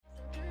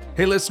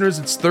Hey listeners,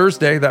 it's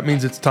Thursday. That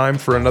means it's time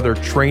for another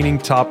training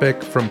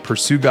topic from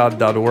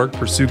PursueGod.org.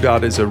 Pursue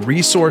God is a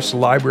resource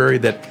library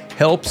that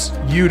helps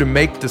you to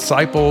make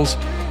disciples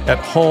at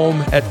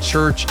home, at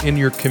church, in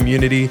your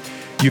community.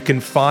 You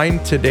can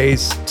find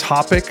today's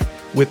topic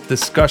with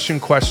discussion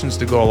questions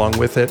to go along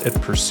with it at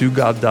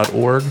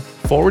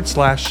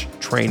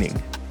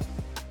PursueGod.org/training.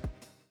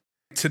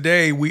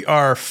 Today, we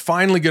are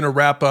finally going to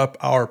wrap up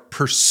our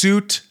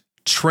Pursuit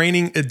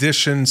Training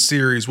Edition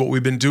series. What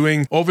we've been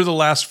doing over the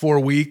last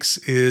 4 weeks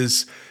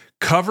is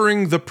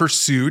covering the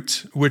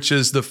Pursuit, which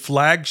is the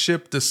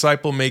flagship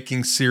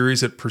disciple-making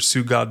series at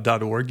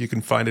PursueGod.org. You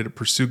can find it at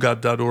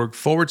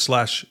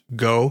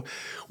PursueGod.org/go.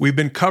 We've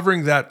been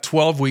covering that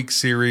 12-week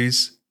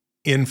series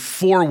in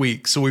 4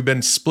 weeks. So we've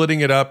been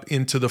splitting it up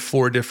into the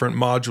 4 different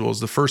modules.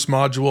 The first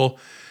module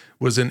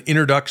was an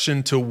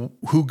introduction to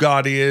who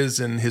God is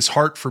and his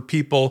heart for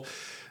people.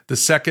 The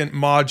second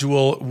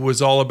module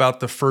was all about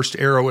the first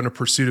arrow in a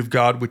pursuit of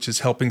God, which is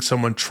helping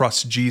someone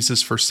trust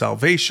Jesus for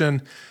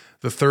salvation.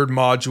 The third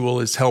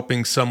module is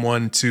helping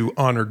someone to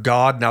honor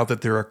God now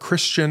that they're a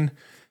Christian.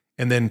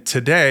 And then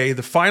today,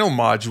 the final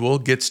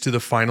module gets to the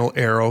final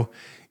arrow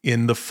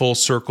in the full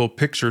circle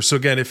picture. So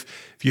again, if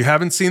you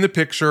haven't seen the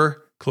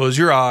picture, close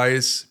your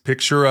eyes,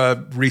 picture a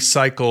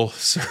recycle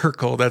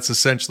circle. That's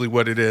essentially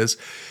what it is.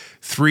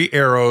 3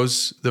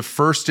 arrows. The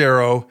first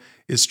arrow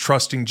is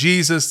trusting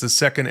Jesus. The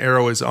second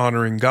arrow is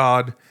honoring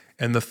God.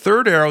 And the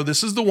third arrow,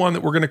 this is the one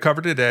that we're going to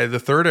cover today. The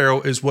third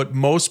arrow is what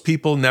most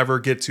people never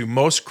get to.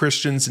 Most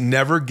Christians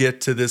never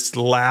get to this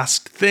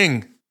last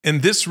thing.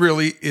 And this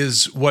really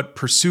is what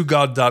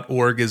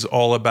PursueGod.org is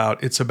all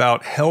about. It's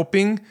about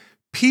helping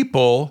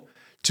people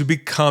to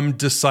become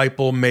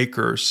disciple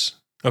makers.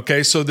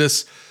 Okay, so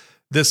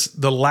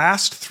the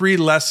last 3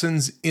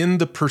 lessons in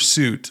the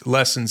Pursuit,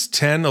 lessons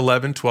 10,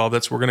 11, 12,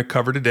 that's what we're going to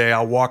cover today.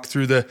 I'll walk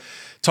through the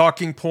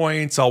talking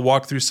points. I'll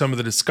walk through some of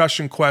the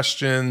discussion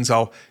questions.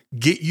 I'll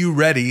get you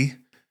ready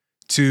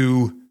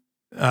to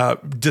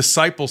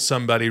disciple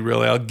somebody,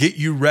 really. I'll get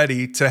you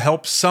ready to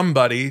help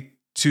somebody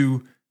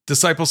to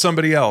disciple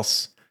somebody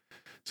else.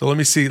 So let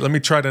me see. Let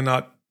me try to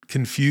not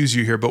confuse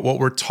you here. But what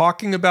we're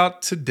talking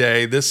about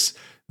today, these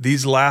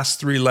last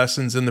 3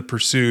 lessons in the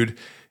Pursuit,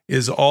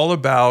 is all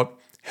about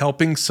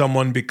helping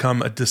someone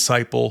become a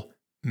disciple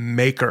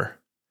maker.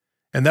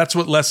 And that's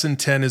what Lesson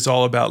 10 is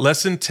all about.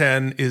 Lesson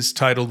 10 is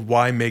titled,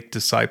 Why Make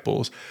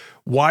Disciples?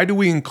 Why do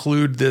we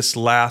include this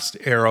last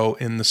arrow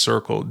in the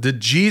circle? Did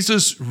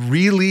Jesus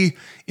really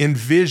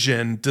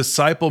envision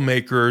disciple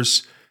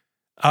makers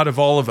out of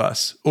all of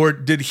us? Or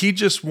did he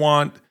just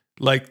want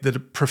like the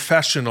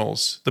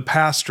professionals, the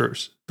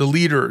pastors, the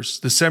leaders,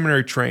 the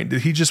seminary trained?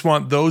 Did he just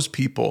want those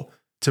people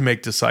to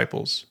make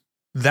disciples?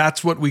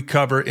 That's what we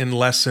cover in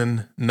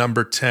lesson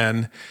number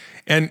 10.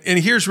 And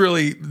here's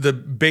really the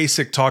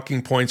basic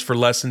talking points for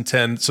lesson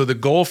 10. So the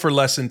goal for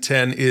lesson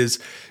 10 is,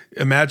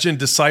 imagine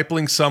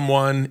discipling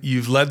someone,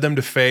 you've led them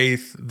to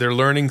faith, they're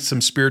learning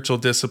some spiritual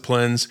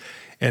disciplines,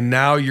 and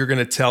now you're going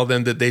to tell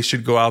them that they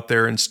should go out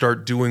there and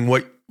start doing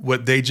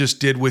what they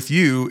just did with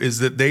you, is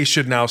that they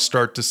should now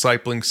start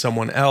discipling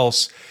someone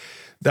else.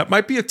 That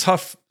might be a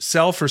tough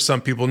sell for some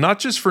people, not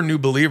just for new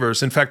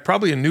believers. In fact,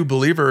 probably a new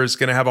believer is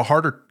going to have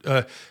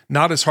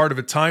not as hard of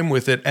a time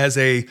with it as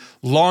a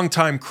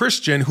longtime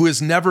Christian who has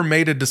never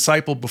made a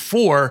disciple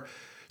before.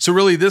 So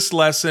really, this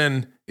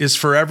lesson is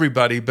for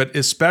everybody, but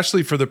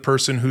especially for the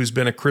person who's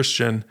been a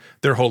Christian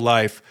their whole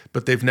life,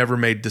 but they've never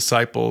made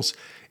disciples.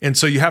 And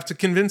so you have to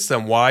convince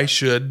them, why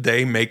should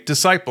they make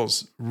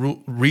disciples?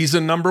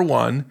 Reason number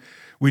 1,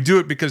 we do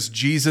it because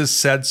Jesus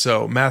said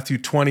so. Matthew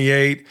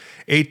 28,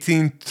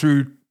 18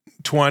 through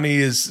 20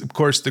 is, of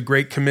course, the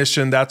Great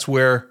Commission. That's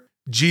where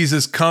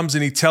Jesus comes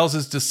and he tells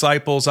his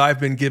disciples, I've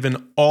been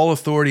given all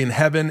authority in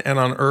heaven and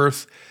on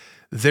earth.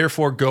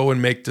 Therefore, go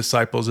and make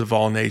disciples of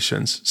all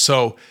nations.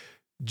 So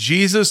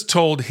Jesus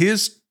told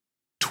his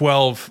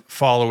 12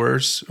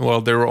 followers,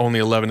 well, there were only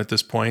 11 at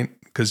this point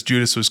because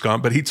Judas was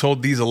gone, but he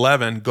told these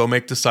 11, go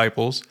make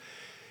disciples.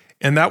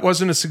 And that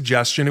wasn't a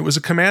suggestion, it was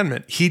a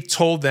commandment. He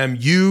told them,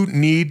 you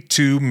need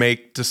to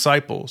make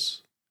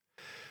disciples.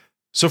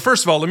 So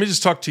first of all, let me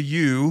just talk to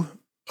you,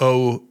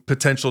 oh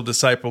potential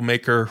disciple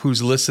maker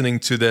who's listening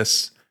to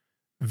this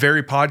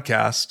very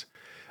podcast.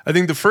 I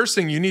think the first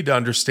thing you need to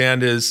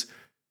understand is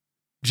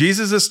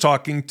Jesus is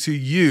talking to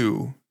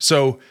you.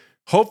 So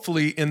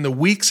hopefully in the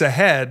weeks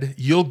ahead,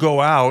 you'll go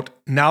out,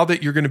 now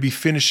that you're going to be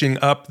finishing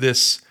up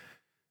this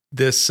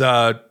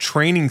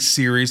training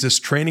series, this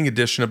training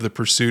edition of the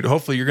Pursuit.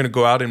 Hopefully you're going to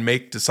go out and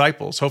make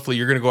disciples. Hopefully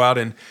you're going to go out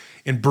and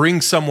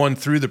bring someone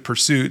through the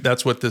Pursuit.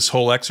 That's what this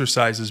whole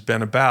exercise has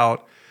been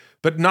about.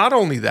 But not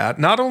only that,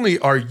 not only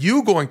are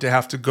you going to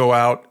have to go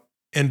out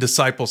and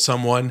disciple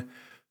someone,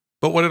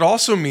 but what it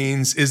also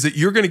means is that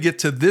you're going to get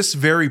to this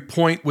very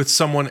point with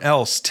someone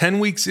else. 10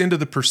 weeks into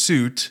the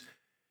Pursuit,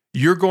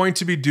 you're going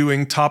to be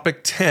doing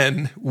topic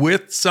 10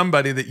 with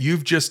somebody that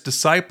you've just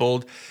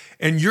discipled,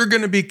 and you're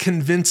going to be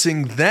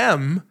convincing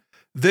them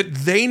that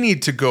they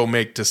need to go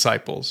make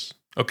disciples.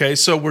 Okay,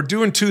 so we're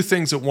doing 2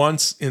 things at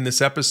once in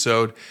this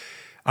episode.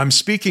 I'm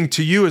speaking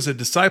to you as a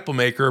disciple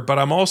maker, but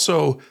I'm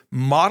also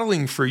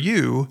modeling for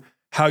you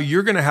how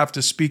you're going to have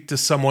to speak to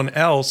someone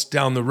else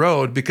down the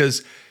road,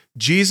 because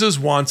Jesus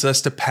wants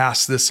us to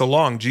pass this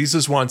along.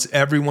 Jesus wants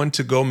everyone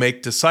to go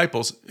make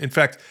disciples. In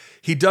fact,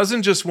 he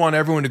doesn't just want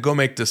everyone to go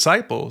make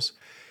disciples.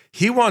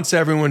 He wants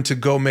everyone to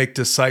go make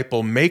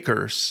disciple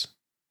makers.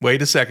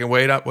 Wait a second.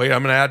 Wait, I'm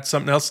going to add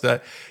something else to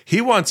that. He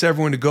wants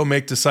everyone to go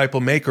make disciple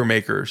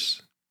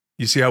makers.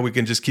 You see how we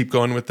can just keep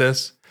going with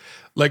this?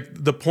 Like,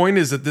 the point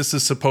is that this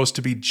is supposed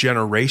to be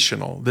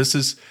generational. This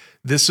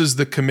is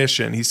the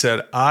commission. He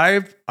said,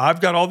 I've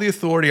got all the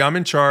authority. I'm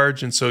in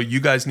charge. And so you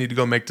guys need to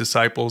go make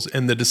disciples.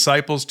 And the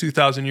disciples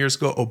 2,000 years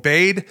ago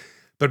obeyed,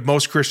 but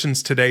most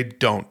Christians today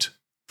don't.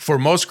 For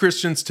most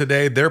Christians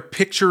today, their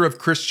picture of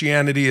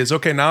Christianity is,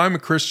 okay, now I'm a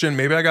Christian.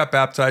 Maybe I got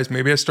baptized.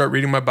 Maybe I start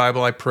reading my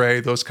Bible. I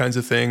pray, those kinds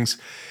of things.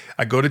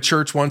 I go to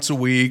church once a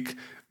week.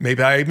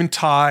 Maybe I even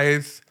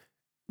tithe,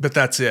 but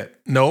that's it.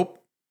 Nope,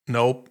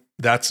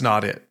 that's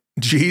not it.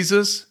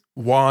 Jesus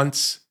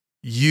wants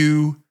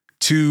you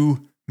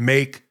to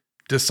make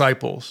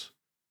disciples.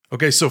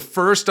 Okay, so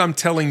first I'm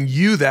telling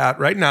you that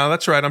right now.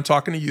 That's right, I'm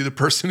talking to you, the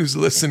person who's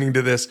listening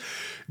to this.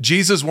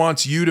 Jesus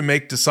wants you to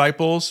make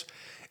disciples,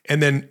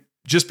 and then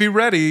just be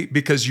ready,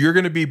 because you're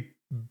going to be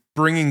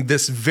bringing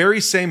this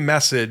very same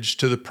message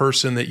to the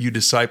person that you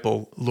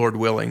disciple, Lord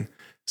willing,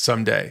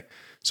 someday.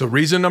 So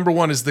reason number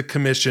one is the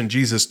commission.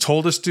 Jesus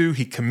told us to.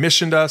 He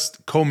commissioned us.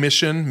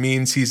 Co-mission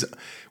means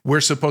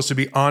we're supposed to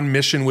be on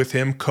mission with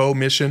him.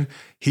 Co-mission.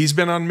 He's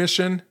been on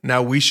mission.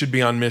 Now we should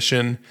be on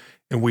mission,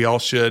 and we all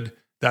should.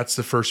 That's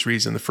the first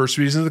reason. The first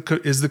reason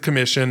is the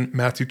commission,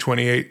 Matthew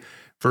 28,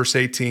 verse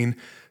 18.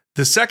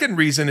 The second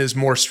reason is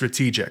more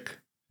strategic.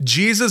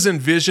 Jesus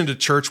envisioned a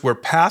church where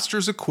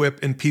pastors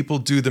equip and people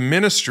do the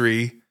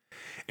ministry.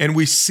 And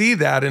we see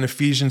that in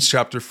Ephesians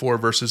chapter 4,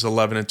 verses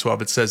 11 and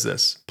 12. It says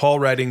this, Paul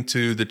writing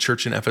to the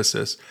church in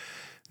Ephesus.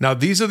 Now,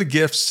 these are the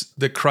gifts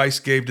that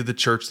Christ gave to the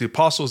church, the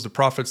apostles, the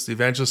prophets, the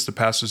evangelists, the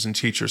pastors, and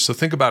teachers. So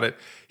think about it.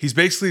 He's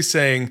basically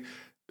saying,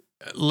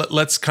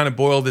 let's kind of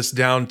boil this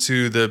down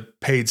to the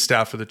paid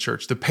staff of the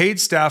church. The paid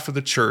staff of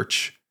the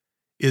church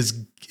is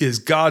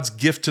God's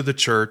gift to the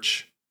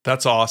church.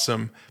 That's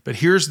awesome. But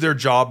here's their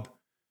job.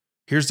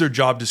 Here's their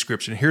job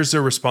description. Here's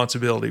their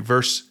responsibility.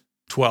 Verse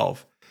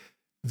 12.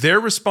 Their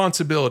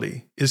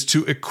responsibility is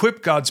to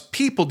equip God's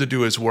people to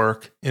do his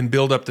work and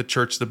build up the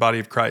church, the body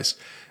of Christ.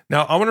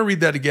 Now, I want to read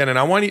that again, and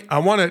I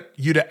want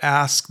you to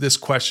ask this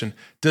question.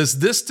 Does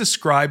this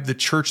describe the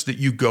church that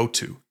you go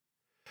to?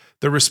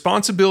 The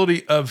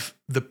responsibility of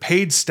the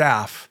paid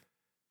staff,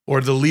 or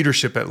the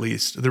leadership at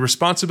least, the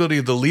responsibility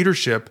of the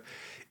leadership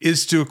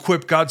is to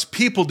equip God's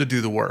people to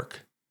do the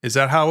work. Is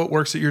that how it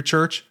works at your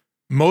church?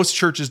 Most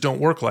churches don't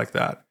work like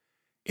that.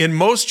 In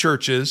most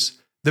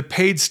churches, the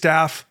paid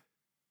staff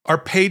are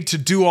paid to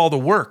do all the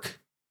work.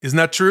 Isn't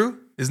that true?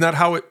 Isn't that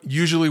how it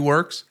usually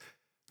works?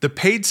 The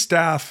paid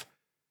staff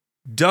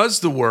does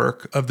the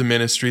work of the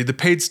ministry. The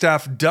paid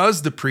staff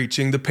does the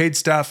preaching. The paid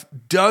staff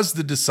does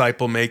the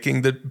disciple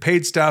making. The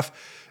paid staff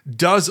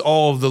does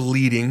all of the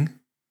leading.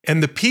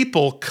 And the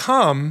people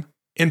come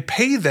and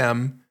pay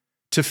them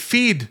to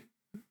feed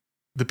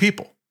the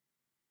people.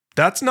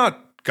 That's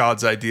not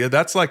God's idea.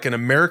 That's like an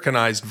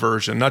Americanized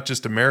version, not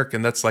just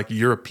American, that's like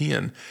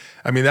European.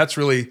 I mean, that's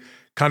really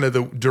kind of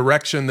the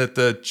direction that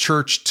the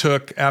church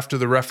took after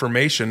the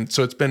Reformation.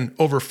 So it's been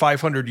over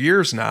 500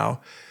 years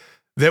now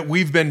that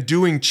we've been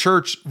doing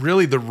church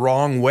really the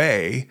wrong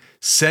way,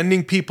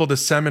 sending people to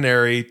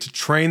seminary to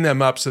train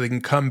them up so they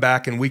can come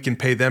back and we can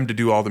pay them to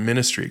do all the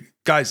ministry.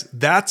 Guys,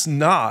 that's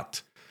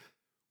not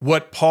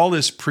what Paul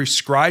is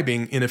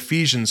prescribing in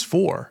Ephesians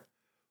 4.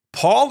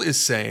 Paul is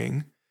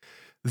saying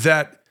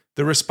that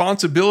the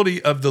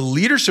responsibility of the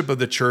leadership of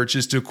the church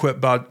is to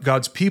equip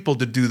God's people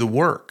to do the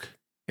work.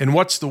 And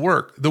what's the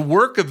work? The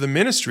work of the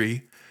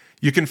ministry,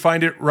 you can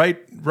find it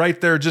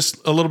right there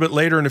just a little bit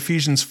later in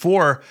Ephesians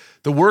 4.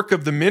 The work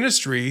of the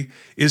ministry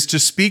is to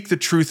speak the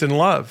truth in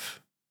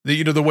love.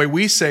 The way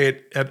we say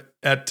it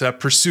at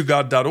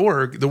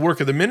pursuegod.org, the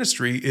work of the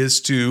ministry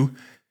is to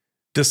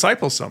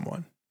disciple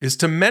someone, is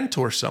to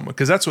mentor someone,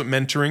 because that's what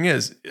mentoring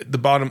is, the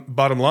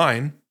bottom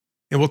line.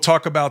 And we'll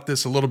talk about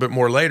this a little bit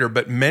more later,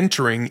 but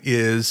mentoring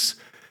is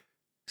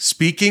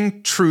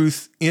speaking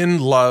truth in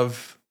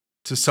love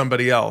to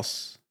somebody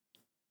else,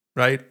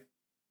 right?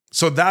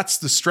 So that's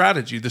the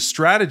strategy. The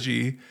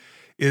strategy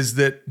is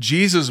that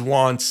Jesus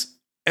wants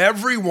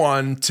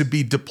everyone to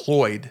be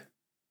deployed.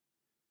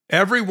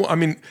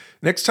 Everyone,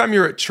 next time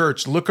you're at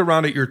church, look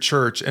around at your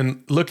church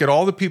and look at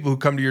all the people who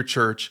come to your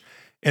church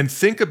and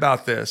think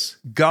about this.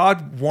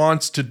 God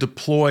wants to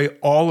deploy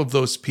all of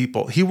those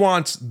people. He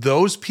wants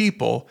those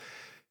people,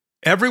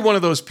 every one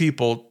of those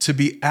people, to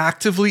be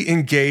actively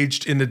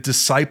engaged in a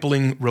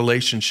discipling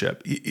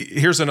relationship.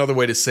 Here's another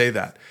way to say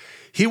that.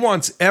 He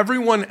wants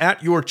everyone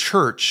at your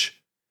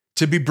church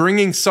to be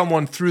bringing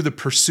someone through the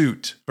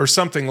pursuit or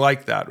something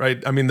like that,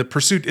 right? The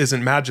pursuit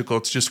isn't magical.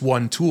 It's just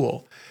one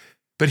tool.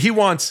 But he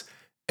wants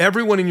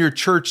everyone in your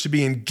church to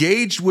be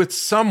engaged with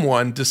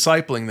someone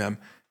discipling them.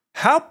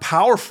 How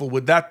powerful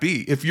would that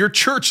be if your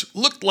church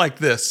looked like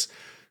this?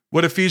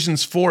 What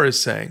Ephesians 4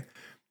 is saying.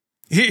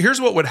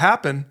 Here's what would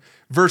happen.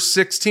 Verse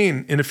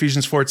 16 in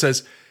Ephesians 4, it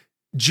says,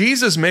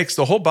 Jesus makes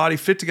the whole body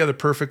fit together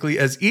perfectly.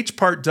 As each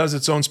part does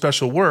its own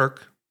special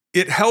work,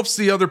 it helps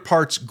the other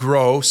parts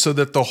grow so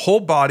that the whole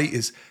body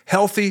is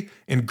healthy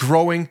and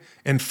growing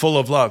and full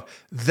of love.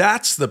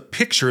 That's the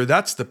picture.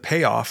 That's the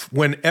payoff.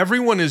 When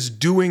everyone is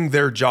doing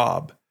their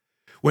job,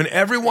 when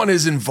everyone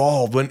is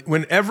involved,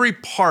 when every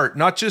part,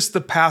 not just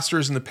the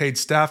pastors and the paid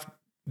staff,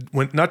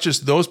 not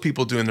just those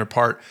people doing their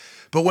part,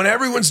 but when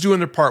everyone's doing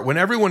their part, when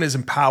everyone is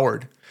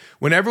empowered,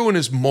 when everyone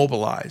is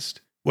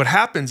mobilized, what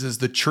happens is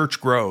the church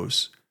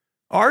grows.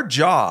 Our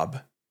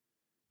job,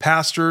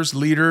 pastors,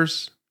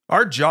 leaders,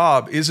 our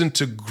job isn't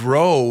to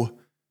grow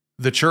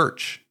the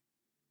church.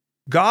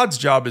 God's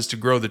job is to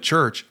grow the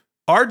church.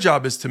 Our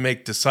job is to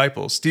make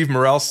disciples. Steve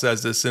Morrell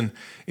says this in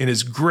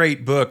his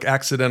great book,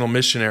 Accidental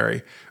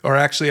Missionary, or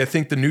actually I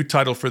think the new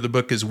title for the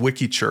book is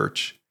Wiki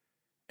Church.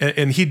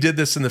 And he did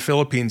this in the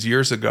Philippines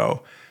years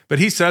ago. But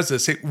he says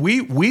this,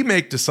 we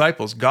make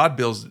disciples. God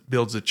builds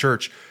the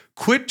church.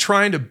 Quit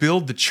trying to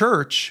build the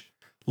church.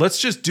 Let's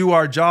just do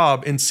our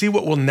job and see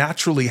what will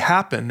naturally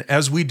happen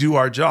as we do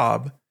our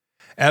job,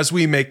 as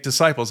we make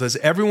disciples, as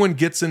everyone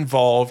gets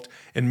involved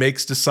and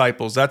makes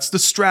disciples. That's the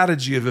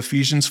strategy of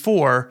Ephesians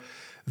 4.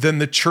 Then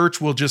the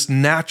church will just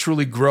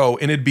naturally grow,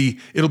 and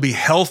it'll be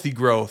healthy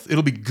growth.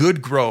 It'll be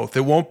good growth.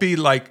 It won't be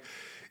like,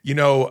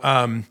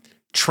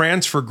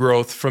 transfer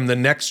growth from the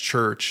next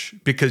church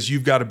because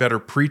you've got a better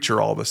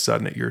preacher all of a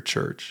sudden at your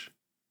church.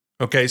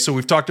 Okay, so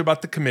we've talked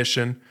about the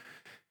commission.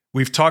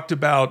 We've talked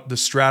about the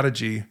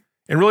strategy.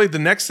 And really the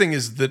next thing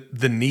is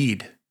the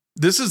need.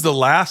 This is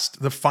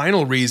the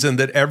final reason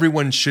that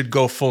everyone should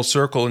go full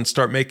circle and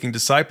start making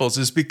disciples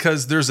is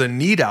because there's a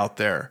need out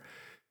there.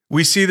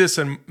 We see this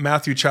in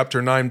Matthew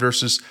chapter 9,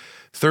 verses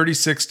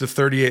 36 to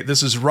 38.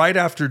 This is right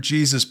after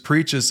Jesus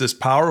preaches this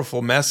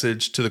powerful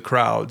message to the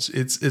crowds.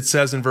 It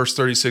says in verse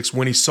 36,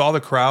 when he saw the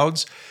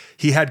crowds,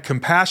 he had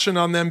compassion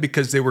on them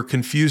because they were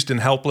confused and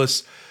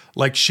helpless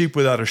like sheep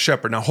without a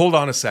shepherd. Now, hold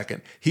on a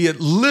second. He had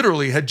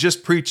literally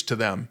just preached to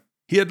them.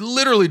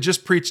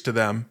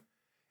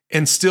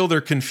 And still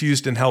they're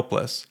confused and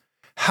helpless.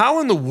 How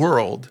in the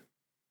world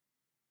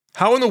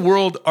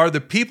are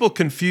the people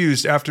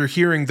confused after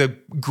hearing the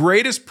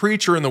greatest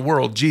preacher in the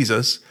world,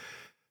 Jesus,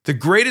 the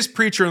greatest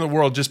preacher in the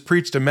world just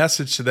preached a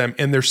message to them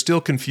and they're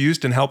still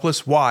confused and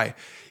helpless? Why?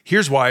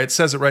 Here's why. It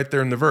says it right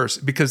there in the verse.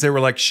 Because they were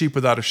like sheep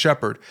without a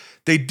shepherd.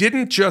 They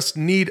didn't just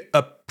need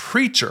a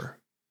preacher.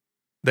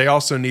 They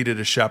also needed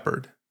a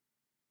shepherd.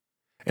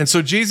 And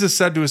so Jesus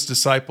said to his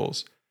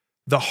disciples,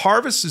 the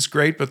harvest is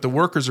great, but the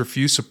workers are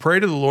few. So pray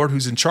to the Lord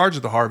who's in charge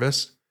of the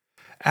harvest.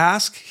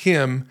 Ask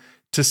him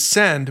to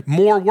send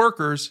more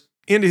workers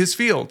into his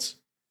fields.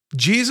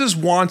 Jesus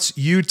wants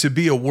you to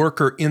be a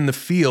worker in the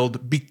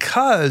field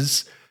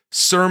because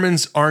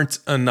sermons aren't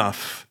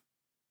enough.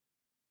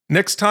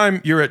 Next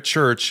time you're at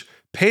church,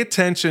 pay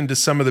attention to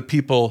some of the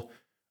people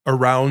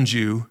around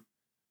you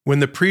when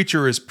the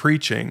preacher is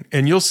preaching,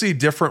 and you'll see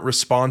different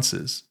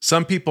responses.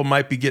 Some people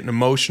might be getting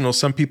emotional,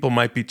 some people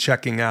might be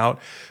checking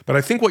out, but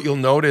I think what you'll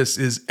notice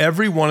is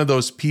every one of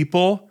those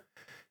people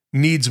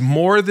needs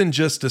more than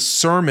just a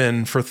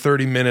sermon for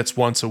 30 minutes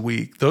once a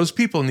week. Those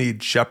people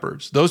need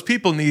shepherds. Those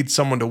people need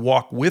someone to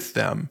walk with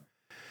them,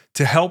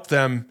 to help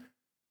them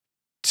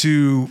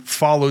to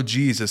follow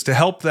Jesus, to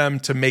help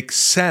them to make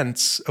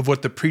sense of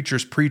what the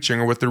preacher's preaching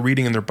or what they're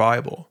reading in their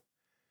Bible.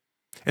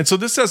 And so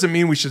this doesn't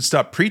mean we should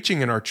stop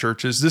preaching in our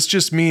churches. This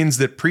just means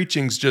that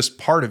preaching's just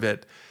part of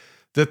it,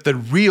 that the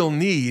real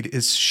need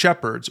is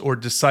shepherds or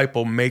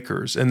disciple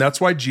makers. And that's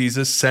why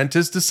Jesus sent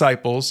his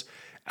disciples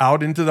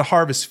out into the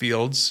harvest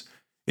fields.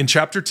 In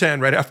chapter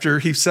 10, right after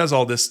he says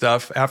all this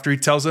stuff, after he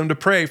tells them to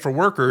pray for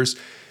workers,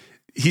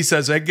 he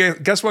says, hey,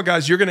 guess what,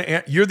 guys? You're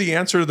the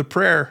answer to the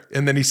prayer.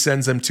 And then he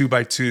sends them 2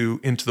 by 2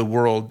 into the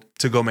world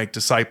to go make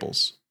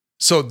disciples.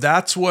 So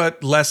that's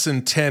what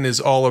lesson 10 is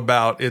all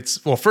about.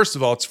 First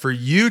of all, it's for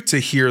you to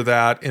hear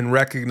that and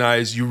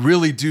recognize you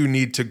really do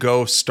need to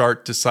go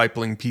start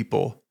discipling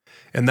people.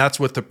 And that's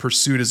what the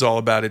pursuit is all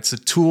about. It's a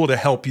tool to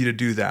help you to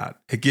do that.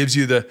 It gives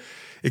you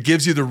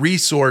the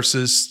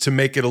resources to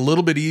make it a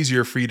little bit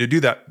easier for you to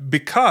do that,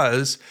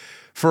 because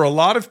for a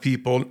lot of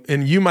people,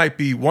 and you might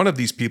be one of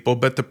these people,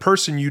 but the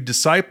person you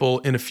disciple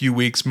in a few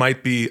weeks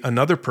might be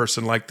another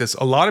person like this.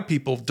 A lot of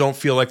people don't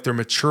feel like they're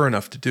mature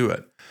enough to do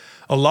it.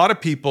 A lot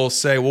of people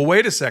say, well,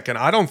 wait a second,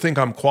 I don't think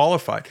I'm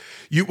qualified.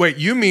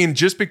 You mean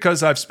just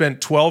because I've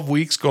spent 12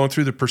 weeks going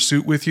through the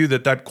pursuit with you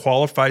that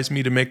qualifies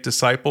me to make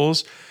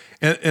disciples?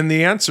 And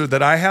the answer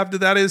that I have to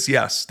that is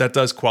yes, that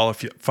does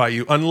qualify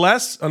you,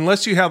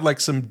 unless you have like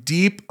some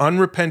deep,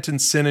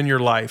 unrepentant sin in your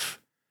life.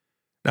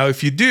 Now,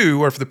 if you do,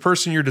 or if the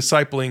person you're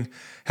discipling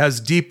has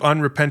deep,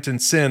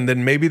 unrepentant sin,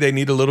 then maybe they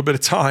need a little bit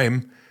of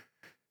time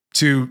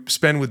to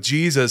spend with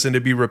Jesus and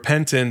to be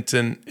repentant.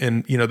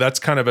 And that's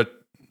kind of a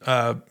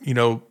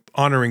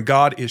honoring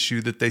God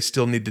issue that they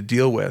still need to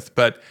deal with.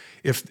 But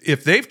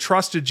if they've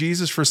trusted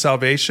Jesus for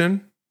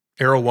salvation,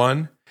 arrow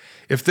 1,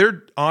 if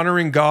they're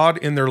honoring God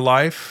in their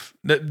life,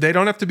 they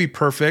don't have to be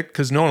perfect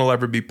because no one will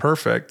ever be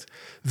perfect.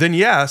 Then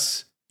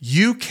yes,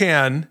 you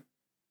can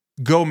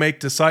go make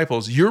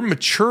disciples. You're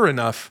mature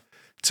enough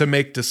to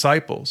make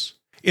disciples.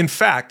 In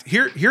fact,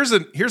 here's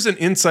an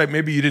insight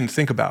maybe you didn't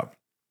think about.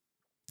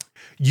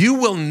 You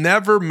will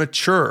never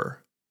mature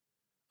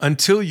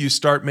until you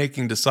start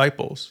making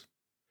disciples.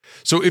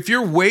 So if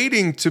you're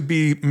waiting to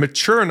be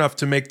mature enough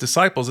to make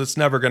disciples, it's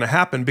never going to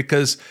happen,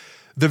 because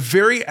the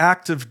very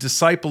act of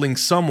discipling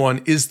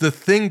someone is the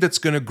thing that's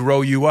going to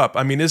grow you up.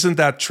 I mean, isn't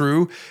that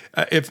true?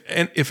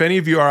 If any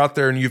of you are out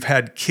there and you've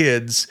had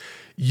kids,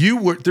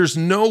 there's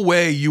no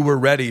way you were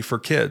ready for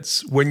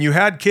kids. When you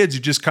had kids, you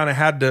just kind of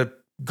had to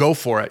go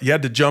for it. You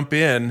had to jump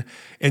in,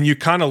 and you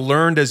kind of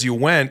learned as you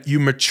went. You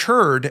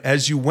matured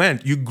as you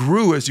went. You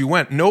grew as you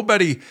went.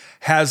 Nobody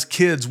has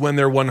kids when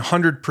they're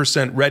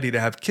 100% ready to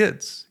have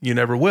kids. You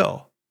never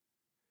will.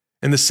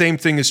 And the same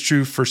thing is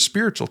true for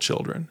spiritual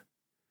children.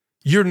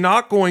 You're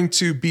not going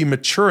to be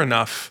mature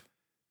enough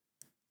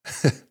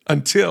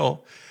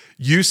until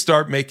you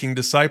start making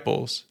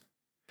disciples.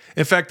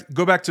 In fact,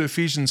 go back to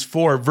Ephesians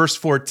 4, verse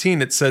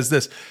 14. It says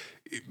this.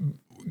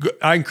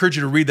 I encourage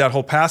you to read that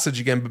whole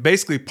passage again. But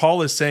basically,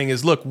 Paul is saying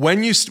is, look,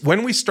 when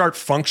we start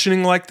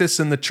functioning like this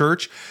in the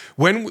church,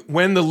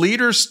 when the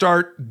leaders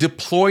start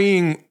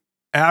deploying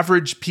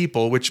average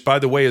people, which, by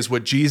the way, is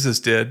what Jesus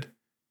did.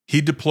 He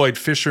deployed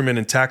fishermen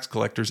and tax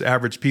collectors,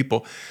 average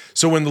people.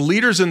 So when the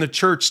leaders in the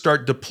church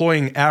start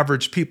deploying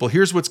average people,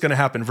 here's what's going to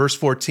happen. Verse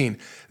 14,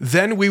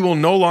 then we will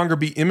no longer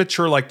be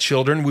immature like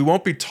children. We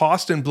won't be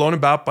tossed and blown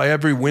about by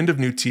every wind of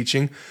new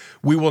teaching.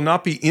 We will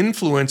not be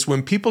influenced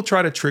when people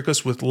try to trick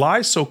us with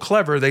lies so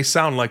clever they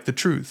sound like the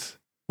truth.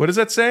 What is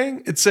that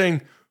saying? It's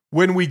saying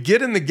when we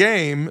get in the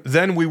game,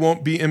 then we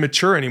won't be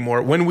immature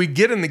anymore. When we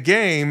get in the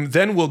game,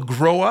 then we'll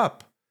grow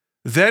up.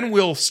 Then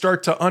we'll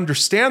start to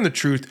understand the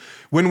truth.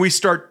 When we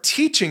start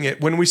teaching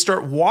it, when we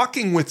start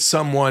walking with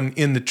someone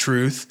in the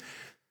truth,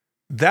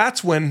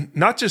 that's when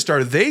not just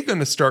are they going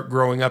to start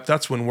growing up,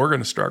 that's when we're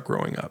going to start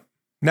growing up.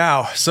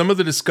 Now, some of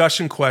the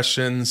discussion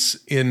questions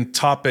in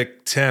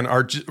topic 10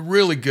 are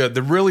really good.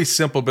 They're really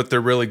simple, but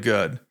they're really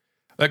good.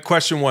 Like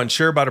question 1,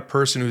 share about a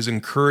person who's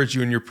encouraged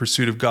you in your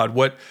pursuit of God.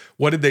 What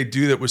did they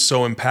do that was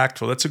so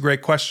impactful? That's a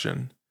great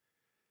question.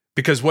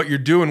 Because what you're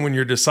doing when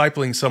you're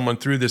discipling someone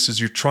through this is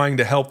you're trying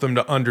to help them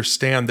to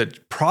understand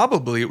that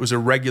probably it was a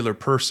regular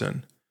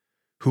person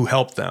who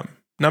helped them.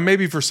 Now,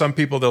 maybe for some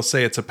people, they'll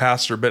say it's a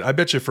pastor, but I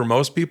bet you for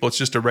most people, it's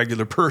just a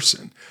regular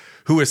person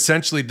who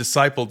essentially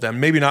discipled them.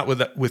 Maybe not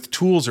with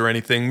tools or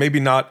anything, maybe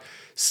not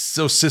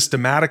so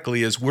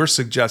systematically as we're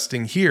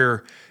suggesting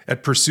here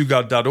at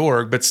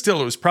pursuegod.org, but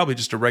still, it was probably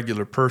just a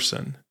regular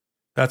person.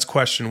 That's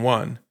question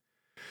 1.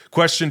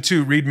 Question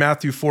 2, read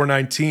Matthew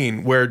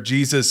 4:19, where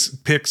Jesus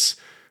picks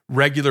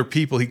regular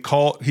people.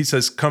 He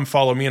says, come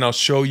follow me and I'll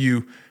show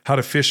you how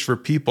to fish for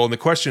people. And the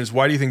question is,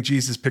 why do you think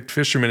Jesus picked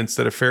fishermen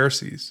instead of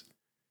Pharisees?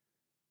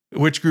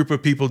 Which group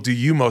of people do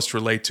you most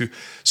relate to?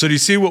 So do you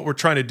see what we're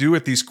trying to do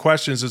with these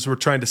questions is we're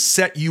trying to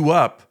set you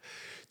up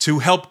to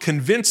help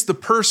convince the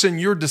person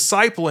you're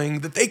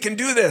discipling that they can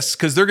do this,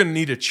 because they're going to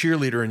need a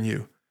cheerleader in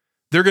you.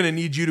 They're going to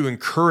need you to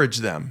encourage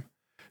them.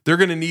 They're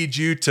going to need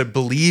you to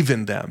believe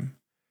in them.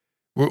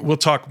 We'll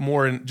talk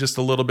more in just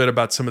a little bit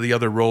about some of the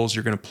other roles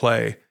you're going to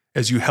play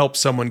as you help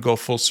someone go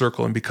full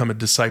circle and become a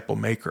disciple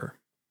maker.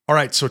 All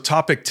right, so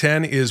topic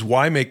 10 is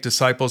why make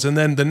disciples. And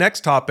then the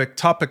next topic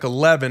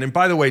 11, and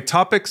by the way,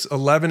 topics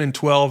 11 and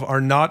 12 are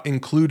not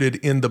included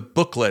in the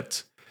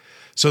booklet.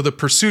 So the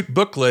Pursuit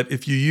booklet,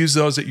 if you use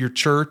those at your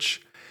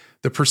church,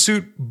 the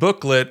Pursuit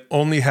booklet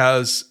only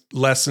has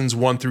lessons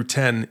 1 through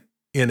 10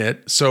 in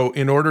it. So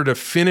in order to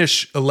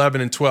finish 11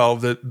 and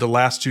 12, the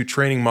last 2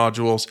 training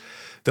modules,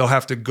 they'll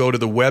have to go to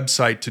the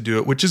website to do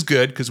it, which is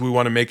good because we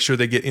want to make sure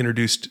they get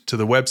introduced to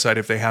the website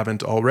if they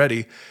haven't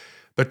already.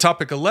 But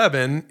topic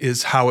 11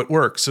 is how it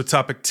works. So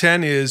topic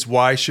 10 is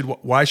why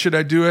should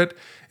I do it?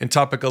 And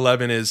topic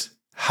 11 is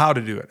how to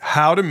do it,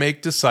 how to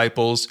make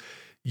disciples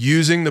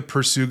using the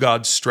Pursue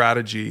God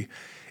strategy.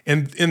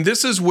 And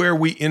this is where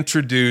we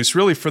introduce,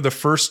 really for the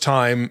first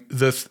time,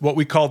 what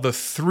we call the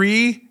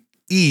 3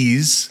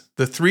 E's,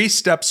 the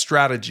 3-step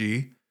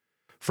strategy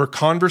for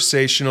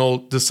conversational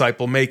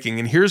disciple making.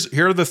 And here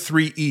are the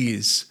 3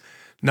 E's.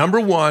 Number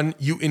 1,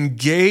 you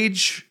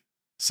engage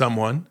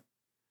someone.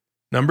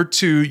 Number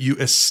 2, you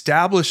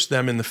establish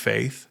them in the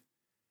faith.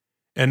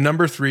 And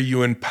number 3,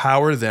 you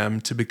empower them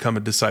to become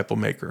a disciple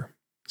maker.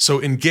 So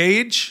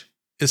engage,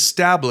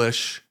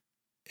 establish,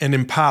 and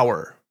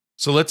empower.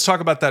 So let's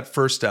talk about that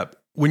first step.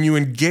 When you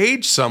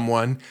engage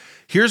someone,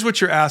 here's what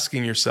you're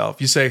asking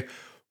yourself. You say,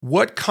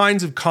 what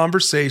kinds of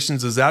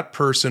conversations does that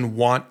person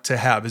want to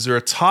have? Is there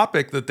a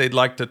topic that they'd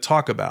like to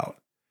talk about?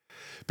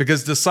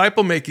 Because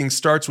disciple making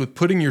starts with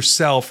putting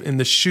yourself in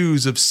the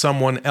shoes of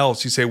someone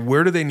else. You say,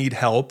 where do they need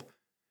help?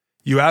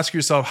 You ask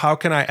yourself, how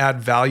can I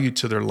add value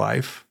to their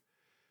life?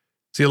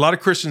 See, a lot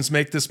of Christians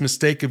make this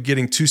mistake of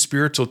getting too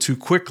spiritual too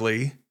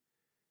quickly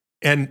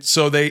And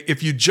so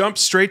if you jump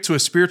straight to a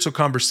spiritual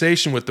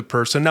conversation with the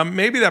person, now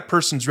maybe that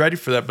person's ready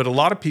for that, but a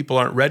lot of people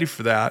aren't ready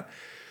for that.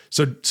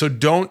 So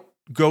don't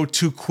go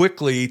too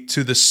quickly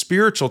to the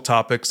spiritual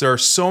topics. There are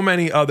so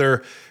many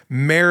other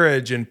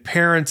marriage and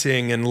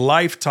parenting and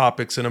life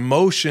topics and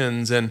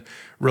emotions and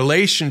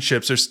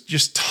relationships. There's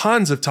just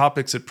tons of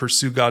topics at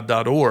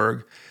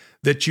pursuegod.org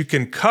that you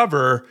can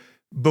cover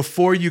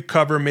before you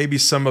cover maybe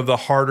some of the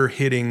harder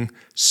hitting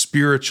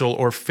spiritual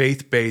or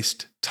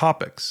faith-based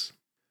topics.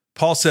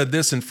 Paul said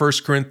this in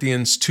 1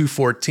 Corinthians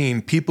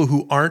 2:14, people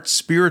who aren't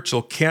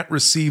spiritual can't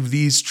receive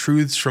these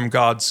truths from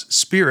God's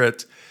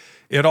Spirit.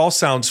 It all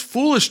sounds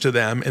foolish to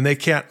them and they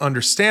can't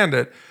understand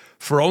it,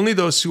 for only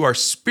those who are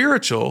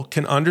spiritual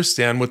can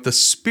understand what the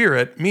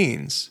Spirit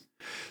means.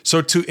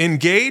 So to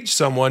engage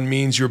someone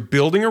means you're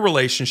building a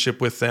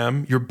relationship with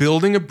them, you're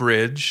building a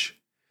bridge,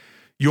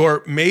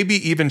 you're maybe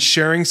even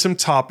sharing some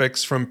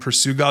topics from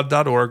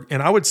pursuegod.org,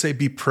 and I would say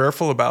be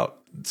prayerful about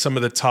some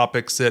of the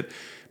topics that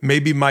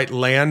maybe might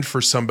land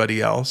for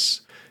somebody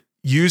else.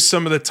 Use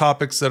some of the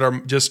topics that are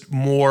just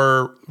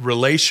more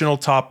relational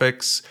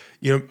topics.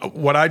 You know,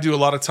 what I do a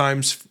lot of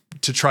times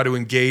to try to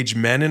engage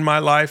men in my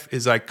life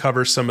is I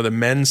cover some of the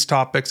men's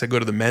topics. I go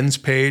to the men's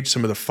page,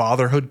 some of the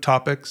fatherhood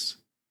topics.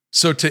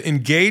 So to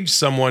engage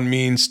someone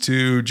means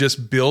to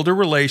just build a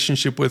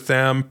relationship with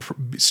them,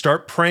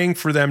 start praying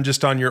for them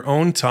just on your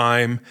own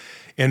time,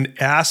 and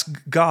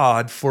ask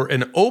God for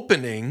an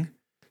opening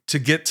to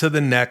get to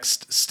the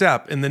next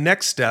step. And the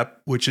next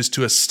step, which is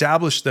to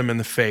establish them in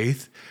the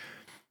faith,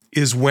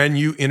 is when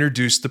you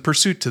introduce the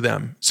pursuit to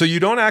them. So you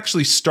don't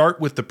actually start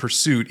with the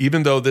pursuit,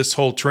 even though this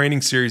whole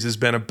training series has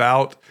been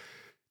about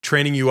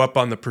training you up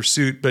on the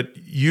pursuit, but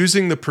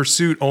using the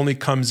pursuit only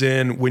comes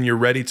in when you're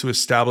ready to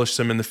establish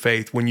them in the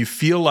faith, when you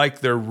feel like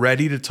they're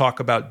ready to talk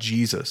about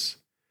Jesus,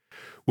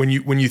 when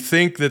you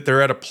think that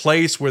they're at a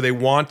place where they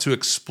want to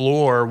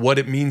explore what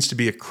it means to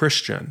be a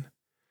Christian.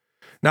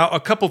 Now, a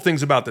couple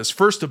things about this.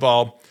 First of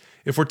all,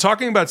 if we're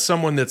talking about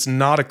someone that's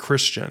not a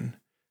Christian,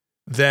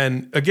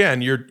 then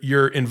again,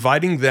 you're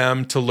inviting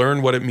them to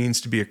learn what it means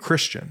to be a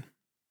Christian.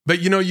 But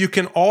you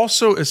can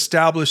also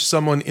establish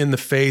someone in the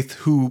faith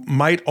who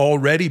might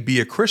already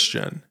be a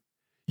Christian.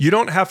 You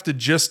don't have to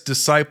just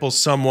disciple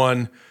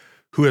someone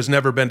who has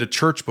never been to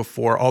church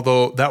before,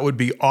 although that would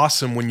be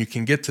awesome when you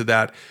can get to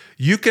that.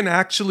 You can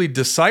actually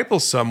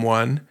disciple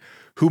someone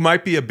who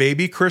might be a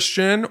baby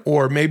Christian,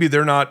 or maybe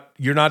you're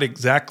not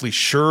exactly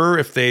sure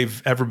if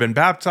they've ever been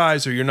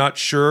baptized, or you're not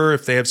sure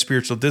if they have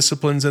spiritual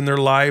disciplines in their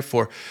life,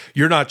 or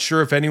you're not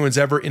sure if anyone's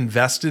ever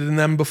invested in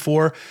them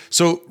before.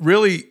 So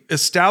really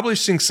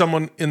establishing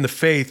someone in the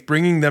faith,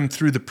 bringing them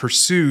through the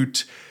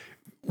pursuit,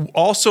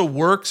 also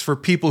works for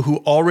people who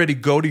already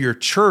go to your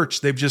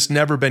church. They've just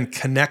never been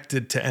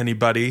connected to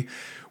anybody,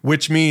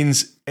 which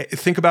means,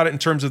 think about it in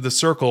terms of the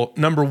circle.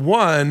 Number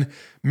one,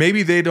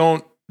 maybe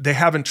they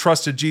haven't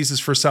trusted Jesus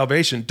for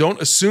salvation. Don't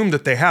assume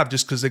that they have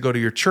just because they go to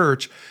your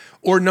church.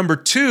 Or number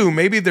two,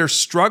 maybe they're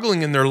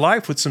struggling in their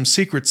life with some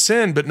secret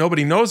sin, but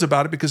nobody knows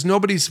about it because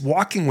nobody's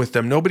walking with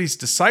them. Nobody's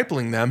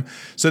discipling them.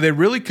 So they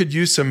really could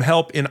use some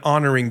help in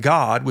honoring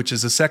God, which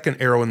is the second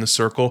arrow in the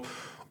circle.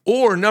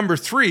 Or number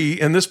three,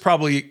 and this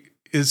probably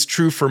is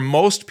true for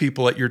most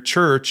people at your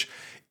church,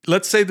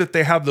 let's say that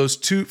they have those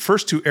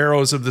first two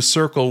arrows of the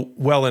circle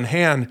well in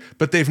hand,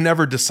 but they've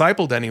never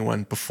discipled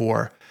anyone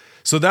before.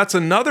 So that's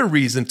another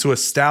reason to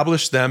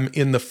establish them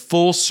in the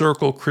full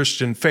circle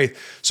Christian faith.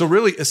 So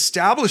really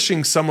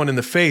establishing someone in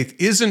the faith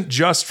isn't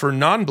just for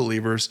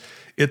non-believers,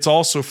 it's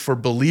also for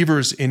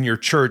believers in your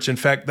church. In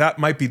fact, that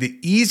might be the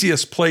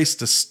easiest place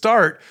to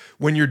start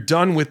when you're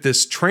done with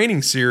this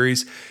training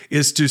series,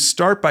 is to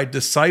start by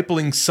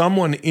discipling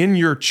someone in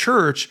your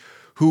church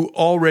who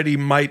already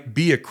might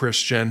be a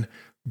Christian,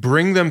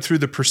 bring them through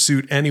the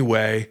pursuit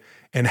anyway,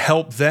 and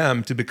help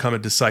them to become a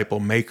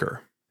disciple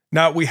maker.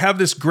 Now, we have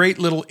this great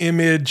little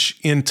image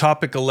in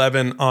Topic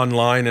 11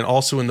 online and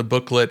also in the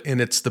booklet,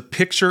 and it's the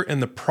picture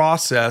and the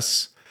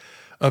process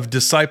of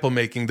disciple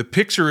making. The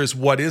picture is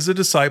what is a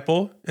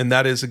disciple, and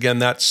that is, again,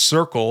 that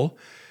circle,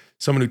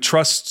 someone who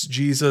trusts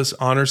Jesus,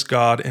 honors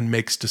God, and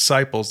makes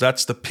disciples.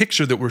 That's the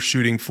picture that we're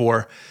shooting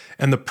for.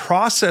 And the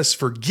process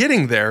for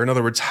getting there, in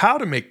other words, how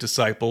to make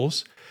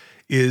disciples,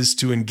 is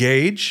to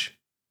engage,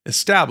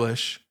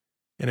 establish,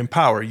 and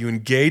empower. You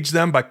engage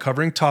them by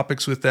covering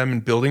topics with them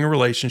and building a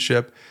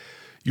relationship.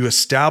 You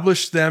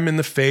establish them in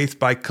the faith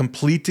by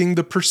completing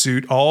the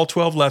pursuit, all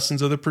 12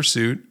 lessons of the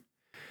pursuit.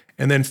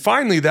 And then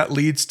finally, that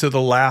leads to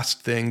the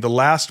last thing, the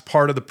last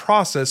part of the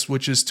process,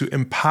 which is to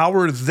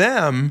empower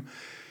them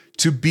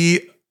to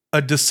be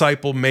a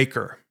disciple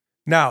maker.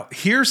 Now,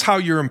 here's how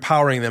you're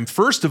empowering them.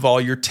 First of all,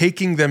 you're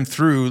taking them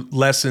through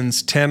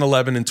lessons 10,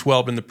 11, and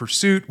 12 in the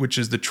pursuit, which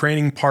is the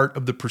training part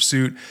of the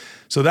pursuit.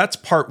 So that's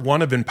part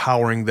one of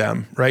empowering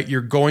them, right?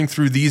 You're going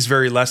through these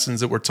very lessons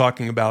that we're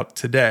talking about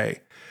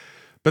today.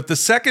 But the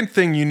second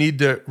thing you need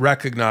to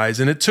recognize,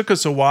 and it took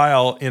us a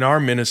while in our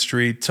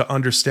ministry to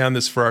understand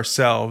this for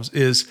ourselves,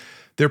 is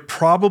they're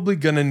probably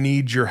going to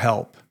need your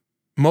help.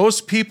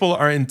 Most people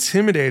are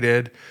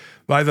intimidated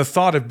by the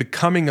thought of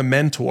becoming a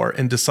mentor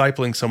and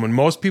discipling someone.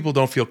 Most people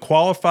don't feel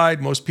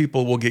qualified. Most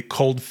people will get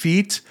cold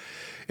feet,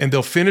 and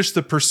they'll finish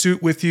the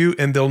pursuit with you,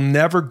 and they'll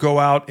never go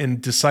out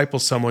and disciple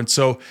someone.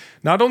 So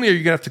not only are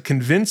you going to have to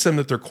convince them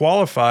that they're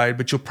qualified,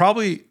 but you'll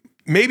probably,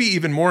 maybe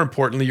even more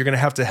importantly, you're going to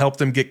have to help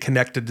them get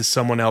connected to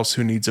someone else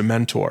who needs a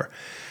mentor.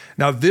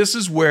 Now, this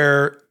is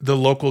where the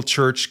local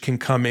church can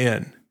come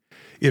in.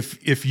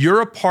 If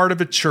you're a part of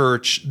a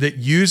church that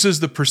uses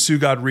the Pursue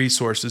God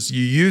resources,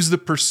 you use the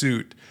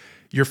Pursuit,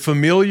 you're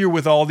familiar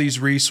with all these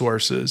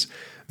resources,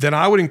 then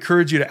I would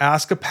encourage you to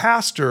ask a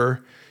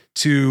pastor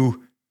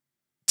to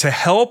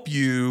help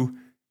you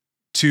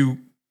to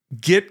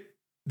get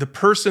the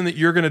person that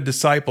you're going to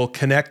disciple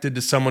connected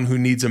to someone who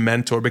needs a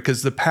mentor,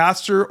 because the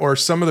pastor or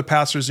some of the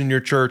pastors in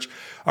your church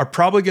are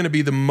probably going to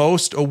be the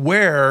most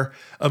aware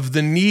of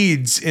the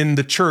needs in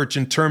the church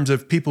in terms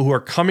of people who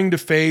are coming to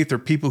faith or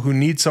people who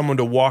need someone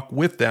to walk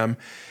with them.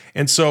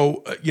 And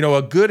so,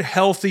 a good,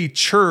 healthy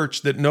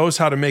church that knows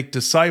how to make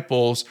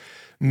disciples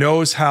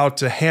knows how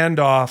to hand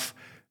off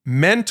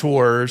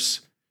mentors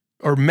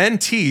or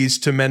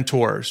mentees to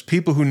mentors,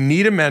 people who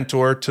need a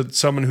mentor to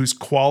someone who's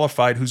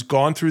qualified, who's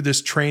gone through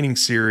this training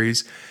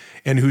series,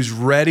 and who's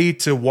ready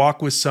to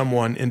walk with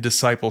someone and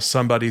disciple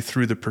somebody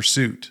through the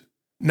pursuit.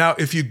 Now,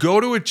 if you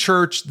go to a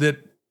church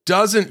that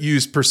doesn't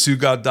use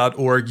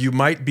pursuegod.org, you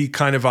might be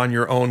kind of on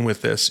your own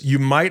with this. You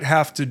might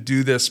have to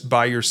do this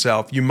by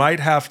yourself. You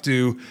might have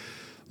to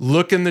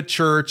look in the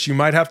church. You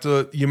might have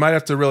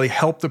to really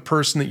help the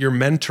person that you're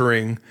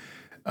mentoring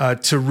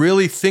to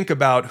really think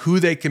about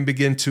who they can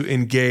begin to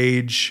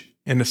engage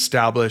and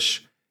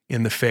establish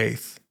in the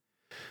faith.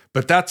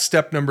 But that's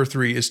step number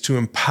 3, is to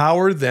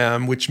empower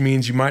them, which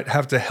means you might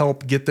have to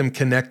help get them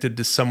connected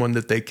to someone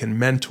that they can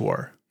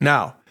mentor.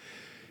 Now,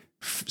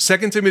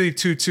 2 Timothy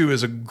 2:2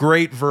 is a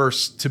great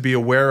verse to be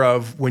aware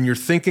of when you're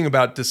thinking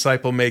about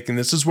disciple making.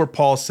 This is where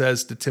Paul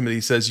says to Timothy,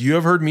 he says, "You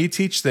have heard me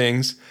teach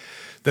things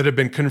that have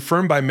been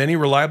confirmed by many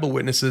reliable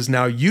witnesses.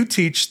 Now you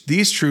teach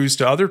these truths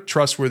to other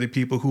trustworthy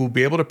people who will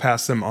be able to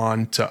pass them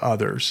on to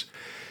others."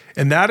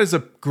 And that is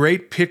a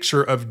great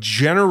picture of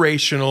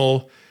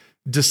generational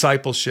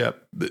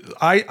discipleship.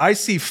 I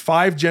see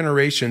 5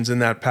 generations in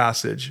that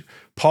passage.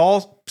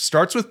 Paul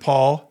starts with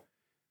Paul.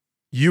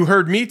 You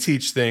heard me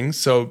teach things.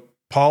 So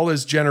Paul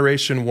is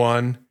generation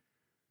 1.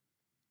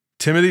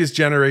 Timothy is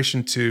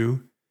generation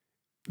 2.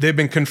 They've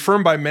been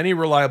confirmed by many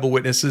reliable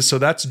witnesses, so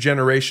that's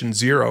generation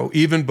 0,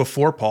 even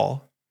before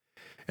Paul.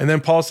 And then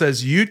Paul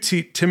says,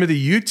 Timothy,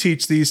 you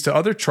teach these to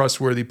other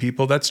trustworthy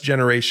people. That's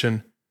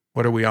generation,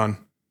 what are we on?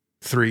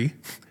 3.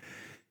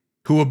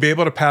 Who will be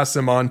able to pass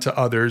them on to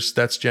others.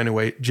 That's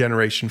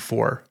generation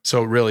 4.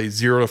 So really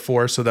 0 to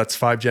 4, so that's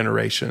 5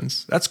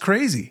 generations. That's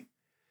crazy.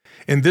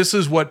 And this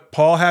is what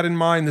Paul had in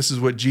mind. This is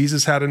what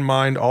Jesus had in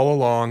mind all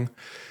along.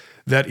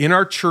 That in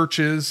our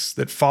churches,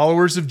 that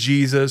followers of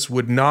Jesus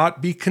would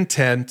not be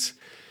content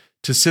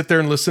to sit there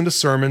and listen to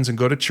sermons and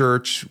go to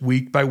church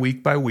week by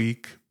week by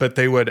week, but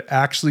they would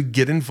actually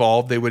get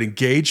involved. They would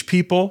engage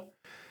people.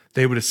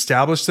 They would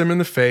establish them in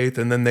the faith,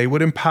 and then they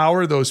would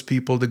empower those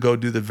people to go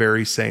do the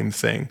very same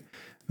thing.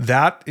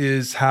 That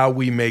is how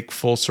we make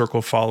full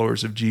circle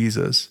followers of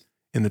Jesus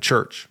in the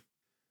church.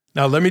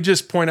 Now, let me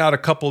just point out a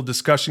couple of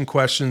discussion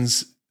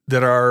questions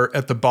that are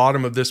at the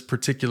bottom of this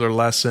particular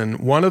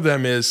lesson. One of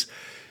them is,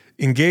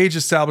 engage,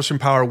 establish,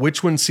 empower.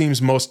 Which one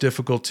seems most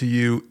difficult to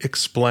you?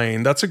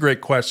 Explain. That's a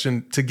great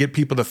question to get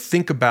people to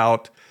think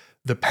about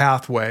the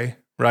pathway,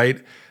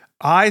 right?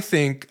 I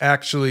think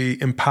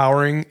actually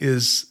empowering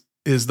is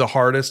the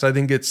hardest. I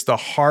think it's the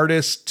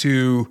hardest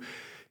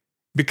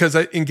because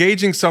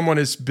engaging someone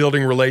is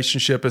building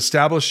relationship.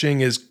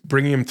 Establishing is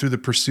bringing them through the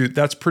pursuit.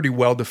 That's pretty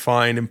well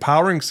defined.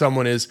 Empowering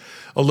someone is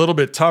a little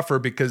bit tougher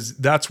because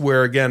that's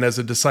where, again, as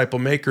a disciple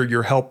maker,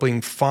 you're helping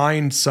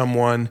find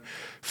someone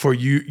for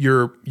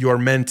your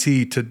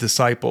mentee to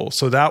disciple.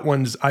 So that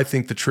one's, I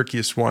think, the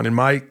trickiest one. In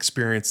my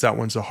experience, that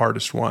one's the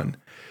hardest one.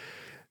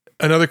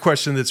 Another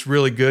question that's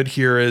really good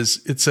here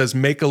is, it says,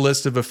 make a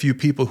list of a few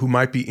people who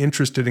might be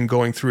interested in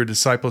going through a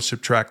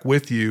discipleship track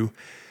with you.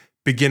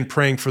 Begin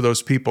praying for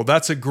those people.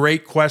 That's a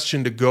great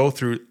question to go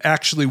through.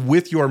 Actually,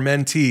 with your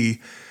mentee,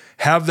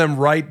 have them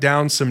write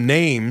down some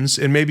names,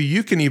 and maybe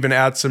you can even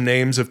add some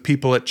names of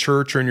people at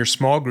church or in your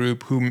small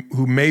group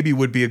who maybe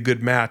would be a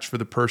good match for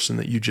the person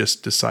that you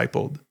just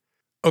discipled.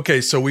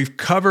 Okay, so we've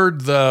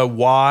covered the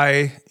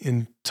why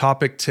in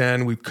topic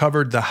 10. We've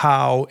covered the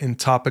how in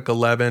topic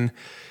 11.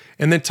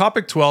 And then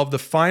topic 12, the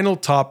final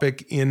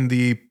topic in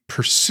the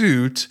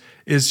pursuit,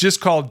 is just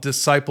called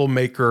Disciple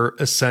Maker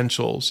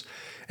Essentials.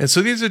 And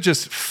so these are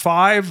just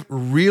 5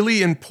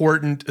 really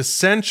important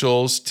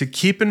essentials to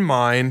keep in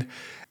mind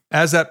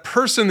as that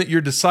person that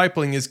you're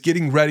discipling is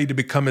getting ready to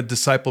become a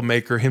disciple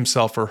maker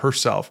himself or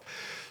herself.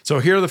 So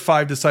here are the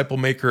 5 disciple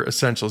maker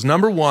essentials.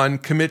 Number 1,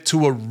 commit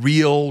to a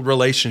real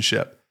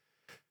relationship.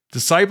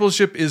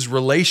 Discipleship is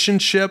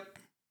relationship.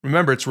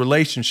 Remember, it's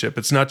relationship.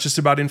 It's not just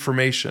about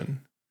information.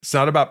 It's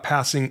not about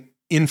passing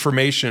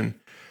information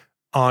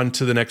on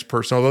to the next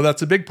person, although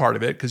that's a big part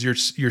of it because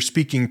you're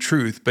speaking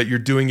truth, but you're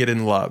doing it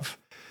in love.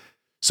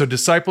 So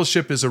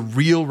discipleship is a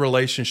real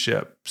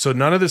relationship. So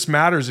none of this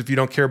matters if you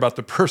don't care about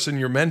the person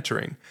you're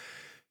mentoring.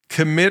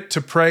 Commit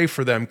to pray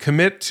for them.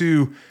 Commit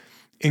to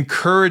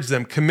encourage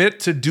them. Commit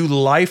to do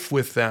life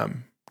with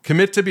them.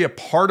 Commit to be a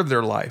part of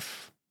their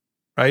life,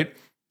 right?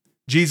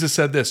 Jesus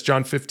said this,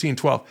 John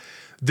 15:12.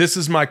 This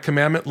is my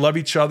commandment, love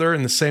each other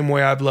in the same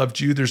way I've loved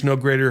you. There's no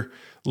greater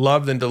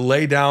love than to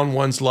lay down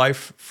one's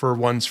life for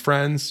one's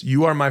friends.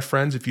 You are my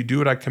friends if you do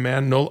what I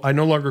command. I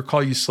no longer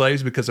call you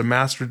slaves because a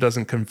master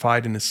doesn't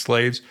confide in his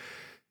slaves.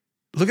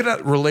 Look at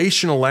that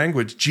relational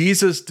language.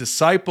 Jesus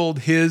discipled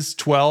his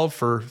 12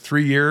 for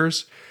 3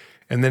 years,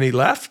 and then he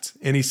left,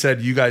 and he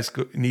said, you guys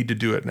need to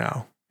do it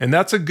now. And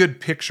that's a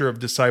good picture of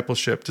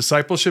discipleship.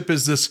 Discipleship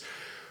is this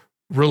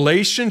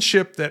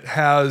relationship that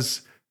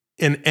has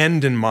an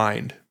end in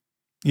mind.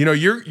 You know,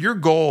 your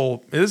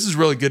goal, this is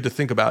really good to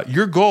think about.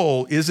 Your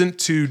goal isn't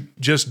to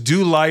just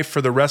do life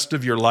for the rest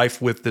of your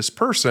life with this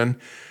person,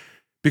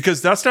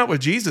 because that's not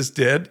what Jesus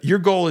did. Your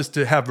goal is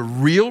to have a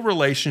real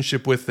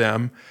relationship with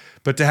them,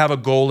 but to have a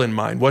goal in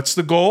mind. What's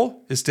the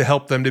goal? Is to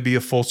help them to be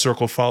a full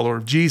circle follower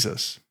of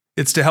Jesus.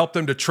 It's to help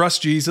them to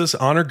trust Jesus,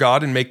 honor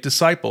God, and make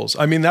disciples.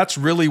 I mean, that's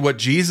really what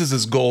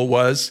Jesus's goal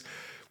was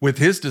with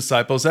his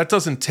disciples. That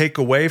doesn't take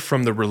away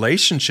from the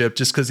relationship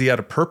just because he had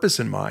a purpose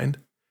in mind.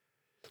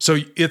 So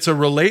it's a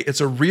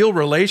real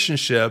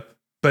relationship,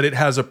 but it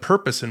has a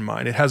purpose in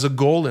mind. It has a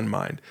goal in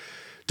mind.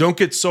 Don't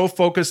get so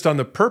focused on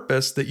the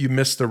purpose that you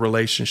miss the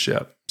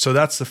relationship. So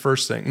that's the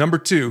first thing. Number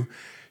 2,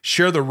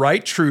 share the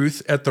right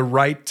truth at the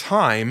right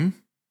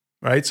time,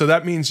 right? So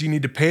that means you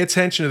need to pay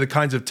attention to the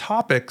kinds of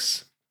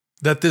topics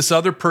that this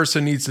other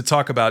person needs to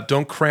talk about.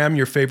 Don't cram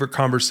your favorite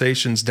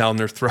conversations down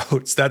their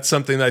throats. That's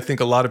something that I think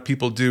a lot of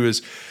people do,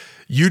 is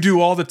you do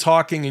all the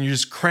talking and you're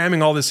just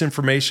cramming all this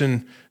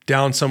information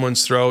down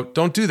someone's throat.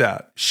 Don't do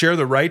that. Share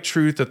the right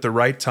truth at the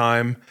right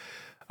time.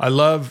 I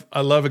love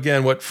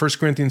again what 1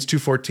 Corinthians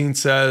 2:14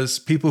 says.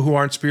 People who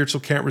aren't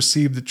spiritual can't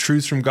receive the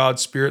truth from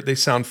God's Spirit. They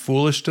sound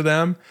foolish to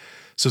them.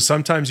 So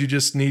sometimes you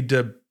just need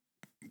to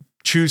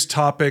choose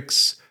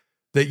topics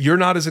that you're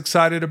not as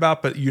excited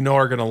about, but you know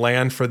are going to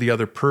land for the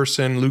other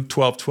person. Luke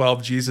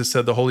 12:12, Jesus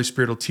said the Holy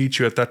Spirit will teach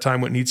you at that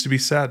time what needs to be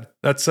said.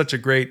 That's such a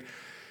great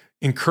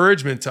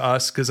encouragement to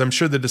us, because I'm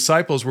sure the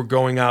disciples were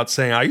going out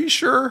saying, are you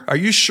sure? Are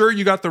you sure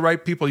you got the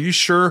right people? Are you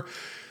sure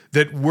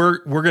that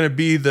we're going to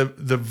be the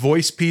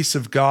voice piece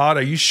of God?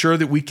 Are you sure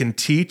that we can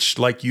teach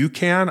like you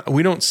can?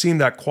 We don't seem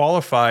that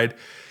qualified.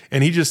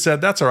 And he just said,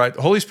 that's all right.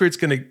 The Holy Spirit's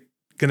going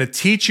to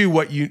teach you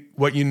what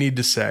you need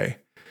to say.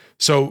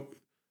 So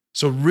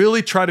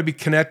really try to be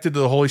connected to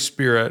the Holy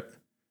Spirit.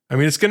 I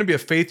mean, it's going to be a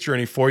faith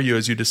journey for you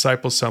as you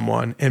disciple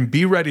someone, and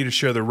be ready to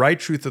share the right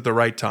truth at the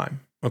right time.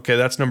 Okay,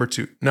 that's number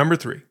 2. Number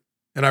 3.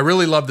 And I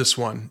really love this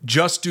one.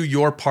 Just do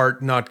your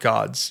part, not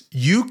God's.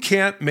 You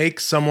can't make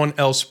someone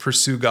else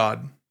pursue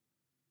God.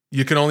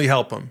 You can only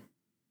help them.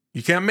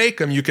 You can't make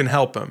them, you can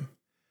help them.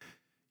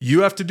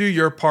 You have to do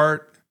your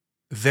part.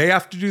 They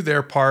have to do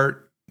their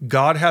part.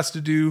 God has to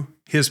do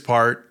his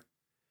part.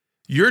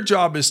 Your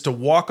job is to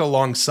walk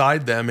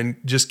alongside them and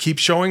just keep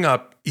showing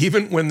up,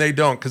 even when they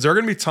don't. Because there are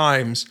going to be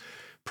times,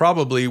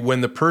 probably,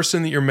 when the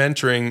person that you're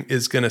mentoring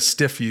is going to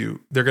stiff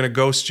you. They're going to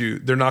ghost you.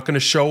 They're not going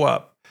to show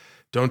up.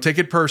 Don't take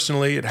it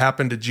personally. It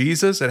happened to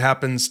Jesus. It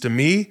happens to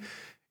me.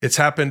 It's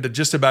happened to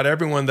just about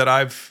everyone that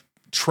I've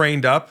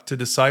trained up to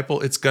disciple.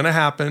 It's going to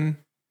happen.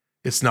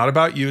 It's not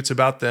about you. It's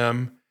about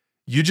them.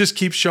 You just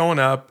keep showing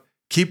up,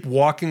 keep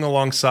walking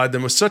alongside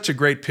them. It was such a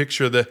great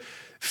picture. The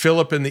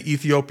Philip and the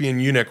Ethiopian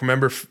eunuch.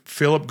 Remember,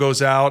 Philip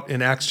goes out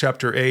in Acts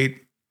chapter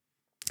 8,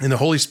 and the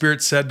Holy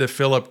Spirit said to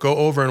Philip, go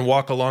over and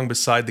walk along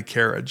beside the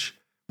carriage.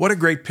 What a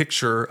great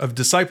picture of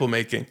disciple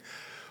making.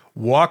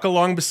 Walk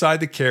along beside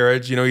the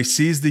carriage. You know, he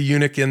sees the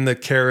eunuch in the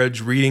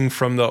carriage reading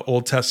from the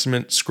Old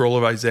Testament scroll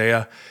of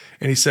Isaiah.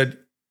 And he said,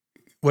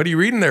 what are you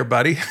reading there,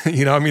 buddy?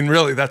 You know, I mean,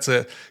 really, that's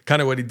a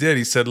kind of what he did.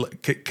 He said,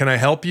 can I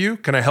help you?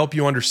 Can I help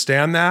you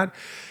understand that?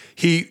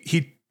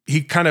 He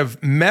kind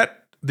of met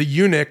the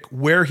eunuch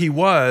where he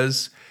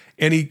was,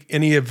 and he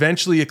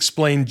eventually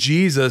explained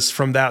Jesus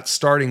from that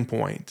starting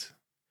point.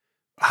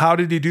 How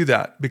did he do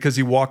that? Because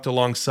he walked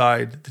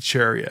alongside the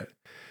chariot.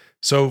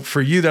 So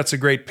for you, that's a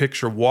great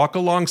picture. Walk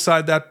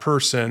alongside that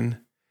person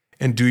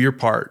and do your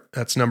part.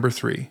 That's number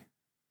 3.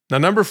 Now,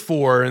 number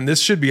 4, and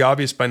this should be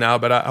obvious by now,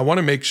 but I want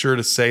to make sure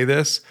to say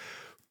this,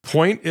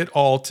 point it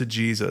all to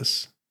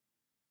Jesus.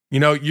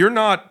 You know, you're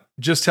not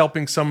just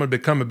helping someone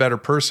become a better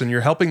person, you're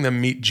helping them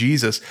meet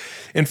Jesus.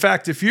 In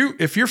fact, if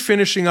you're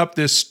finishing up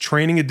this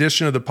training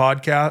edition of the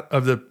podcast,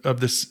 of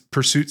this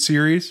Pursuit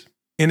series,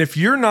 and if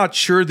you're not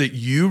sure that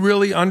you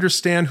really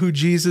understand who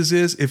Jesus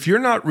is, if you're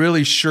not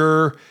really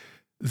sure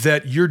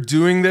that you're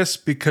doing this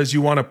because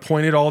you want to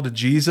point it all to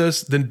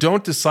Jesus, then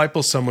don't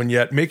disciple someone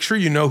yet. Make sure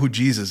you know who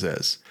Jesus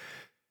is.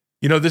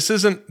 You know, this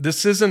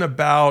isn't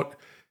about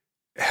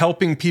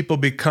helping people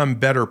become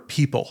better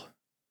people.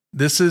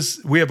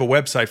 We have a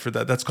website for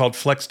that. That's called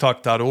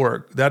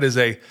flextalk.org. That is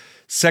a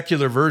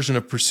secular version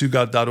of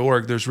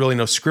pursuegod.org. There's really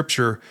no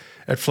scripture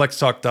at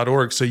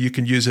flextalk.org, so you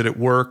can use it at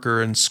work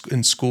or in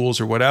schools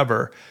or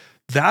whatever.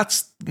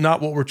 That's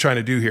not what we're trying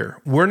to do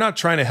here. We're not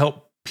trying to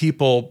help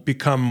people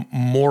become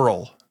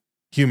moral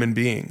human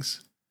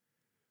beings.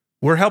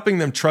 We're helping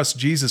them trust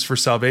Jesus for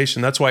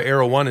salvation. That's why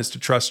arrow 1 is to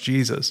trust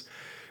Jesus.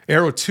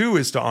 Arrow 2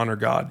 is to honor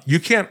God. You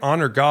can't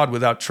honor God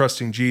without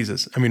trusting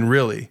Jesus. I mean,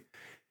 really.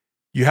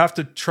 You have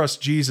to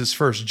trust Jesus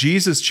first.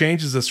 Jesus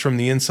changes us from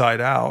the inside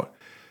out.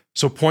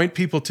 So point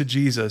people to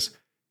Jesus.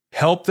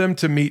 Help them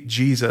to meet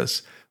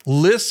Jesus.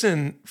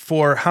 Listen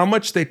for how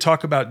much they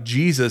talk about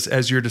Jesus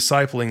as you're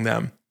discipling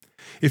them.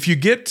 If you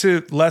get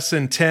to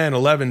lesson 10,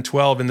 11,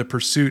 12 in the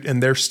pursuit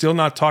and they're still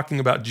not talking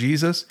about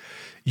Jesus,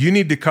 you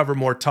need to cover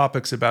more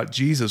topics about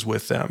Jesus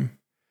with them.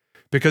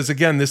 Because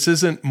again, this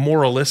isn't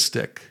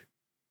moralistic.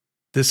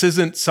 This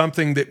isn't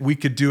something that we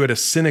could do at a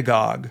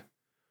synagogue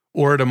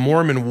or at a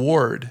Mormon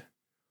ward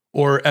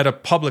or at a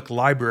public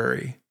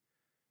library.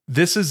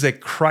 This is a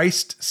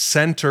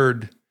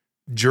Christ-centered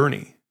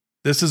journey.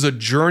 This is a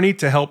journey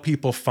to help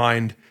people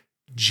find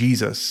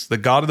Jesus, the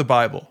God of the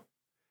Bible.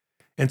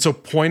 And so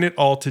point it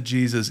all to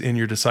Jesus in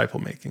your disciple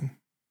making.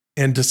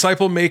 And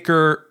disciple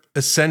maker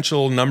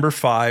essential number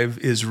 5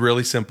 is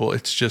really simple.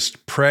 It's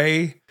just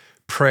pray,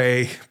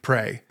 pray,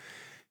 pray.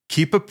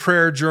 Keep a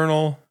prayer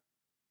journal.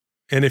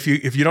 And if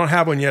you don't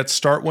have one yet,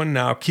 start one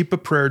now. Keep a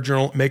prayer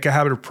journal. Make a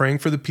habit of praying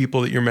for the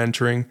people that you're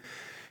mentoring.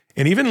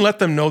 And even let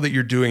them know that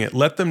you're doing it.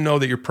 Let them know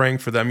that you're praying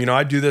for them.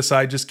 I do this.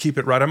 I just keep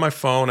it right on my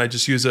phone. I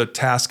just use a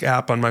task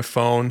app on my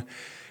phone.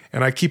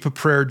 And I keep a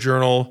prayer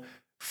journal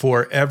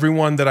for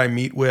everyone that I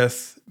meet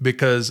with,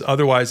 because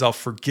otherwise I'll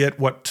forget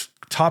what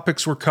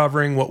topics we're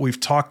covering, what we've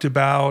talked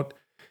about.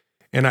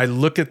 And I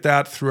look at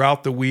that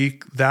throughout the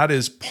week. That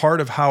is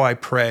part of how I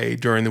pray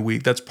during the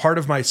week. That's part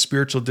of my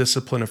spiritual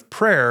discipline of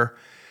prayer,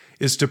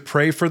 is to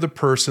pray for the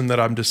person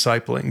that I'm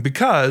discipling,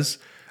 because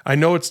I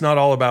know it's not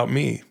all about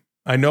me.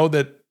 I know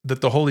that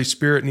the Holy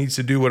Spirit needs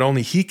to do what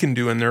only He can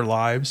do in their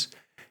lives.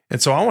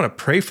 And so I want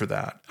to pray for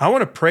that. I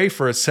want to pray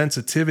for a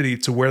sensitivity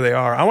to where they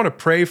are. I want to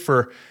pray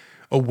for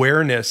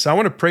awareness. I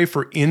want to pray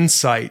for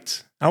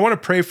insight. I want to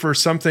pray for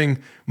something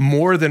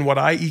more than what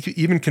I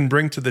even can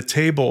bring to the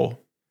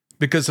table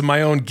because of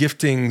my own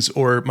giftings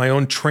or my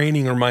own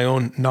training or my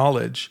own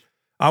knowledge.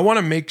 I want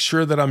to make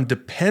sure that I'm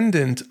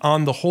dependent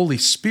on the Holy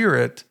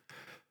Spirit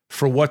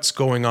for what's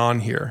going on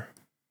here.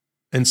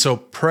 And so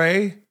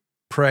pray,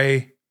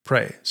 pray,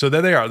 pray. So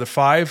there they are, the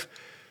 5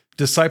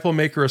 disciple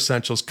maker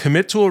essentials.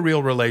 Commit to a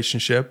real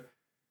relationship,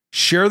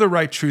 share the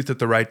right truth at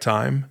the right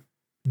time,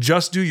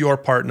 just do your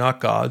part, not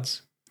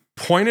God's,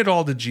 point it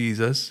all to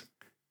Jesus,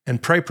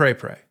 and pray, pray,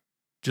 pray.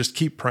 Just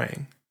keep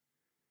praying.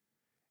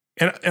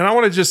 And I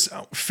want to just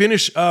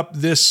finish up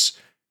this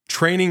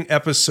training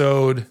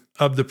episode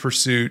of The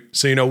Pursuit.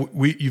 So,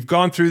 you've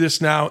gone through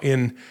this now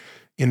in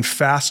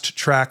fast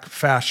track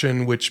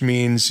fashion, which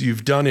means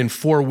you've done in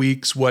 4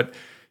 weeks what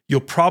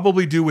you'll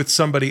probably do with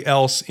somebody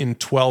else in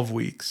 12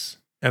 weeks.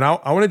 And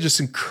I want to just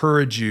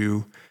encourage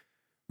you,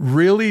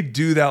 really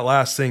do that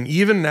last thing.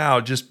 Even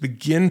now, just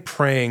begin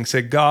praying.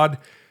 Say, God,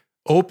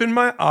 open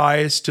my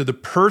eyes to the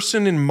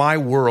person in my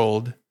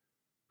world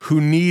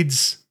who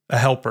needs a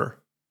helper,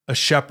 a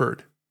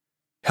shepherd.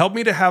 Help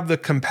me to have the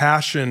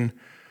compassion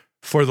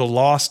for the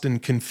lost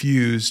and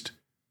confused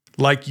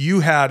like you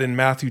had in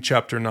Matthew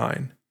chapter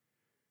 9.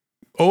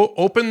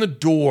 Open the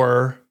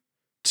door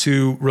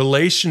to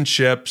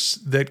relationships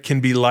that can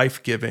be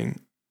life-giving.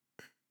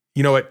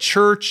 At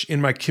church,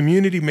 in my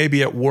community,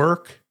 maybe at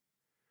work.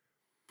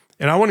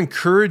 And I want to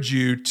encourage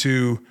you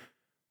to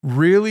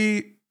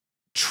really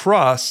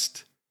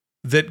trust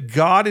that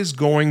God is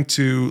going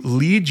to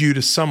lead you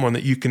to someone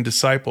that you can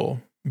disciple,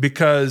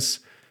 because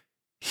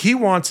He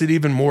wants it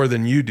even more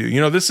than you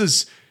do. This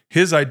is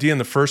His idea in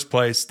the first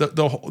place.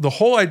 The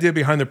whole idea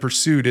behind The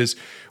Pursuit is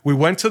we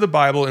went to the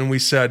Bible and we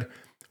said,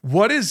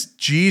 what is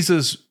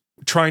Jesus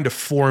trying to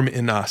form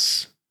in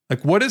us?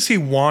 Like, what does He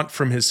want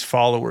from His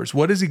followers?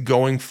 What is He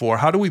going for?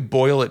 How do we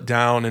boil it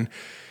down? And,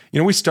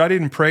 we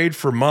studied and prayed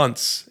for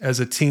months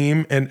as a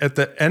team. And at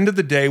the end of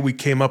the day, we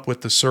came up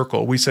with the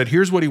circle. We said,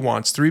 here's what He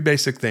wants. 3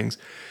 basic things.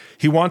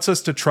 He wants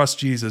us to trust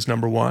Jesus,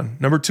 number 1.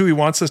 Number 2, He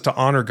wants us to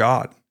honor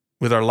God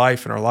with our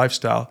life and our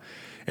lifestyle.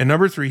 And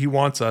number 3, He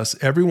wants us,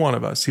 every one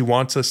of us, He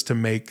wants us to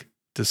make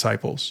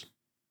disciples.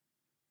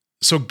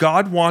 So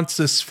God wants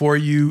this for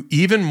you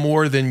even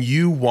more than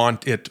you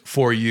want it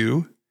for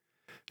you.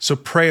 So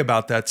pray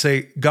about that.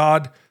 Say,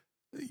 God,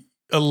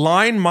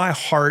 align my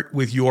heart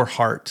with your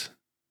heart.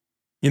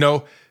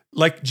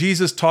 Like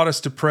Jesus taught us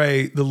to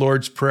pray the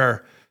Lord's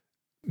Prayer.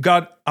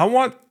 God, I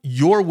want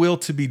your will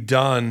to be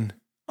done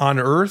on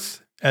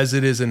earth as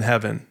it is in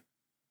heaven.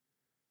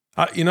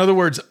 In other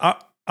words,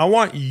 I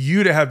want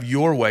you to have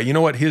your way. You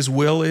know what His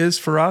will is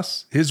for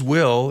us? His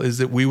will is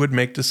that we would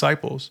make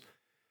disciples.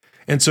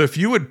 And so if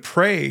you would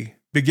pray,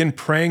 begin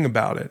praying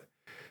about it,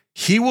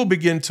 He will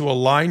begin to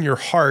align your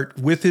heart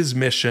with His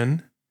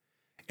mission,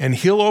 and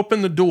He'll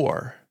open the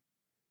door,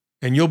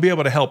 and you'll be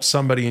able to help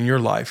somebody in your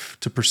life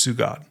to pursue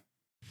God.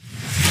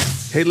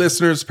 Hey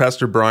listeners,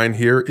 Pastor Brian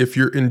here. If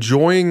you're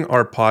enjoying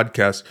our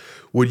podcast,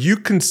 would you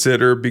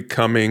consider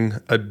becoming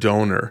a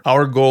donor?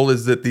 Our goal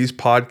is that these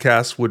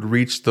podcasts would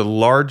reach the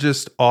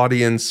largest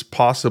audience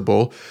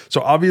possible.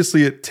 So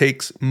obviously it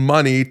takes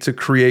money to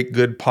create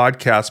good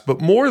podcasts, but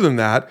more than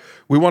that,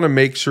 we want to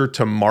make sure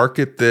to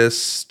market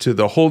this to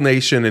the whole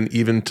nation and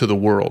even to the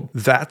world.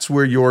 That's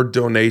where your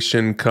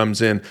donation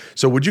comes in.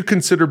 So would you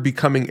consider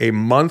becoming a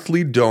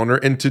monthly donor?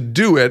 And to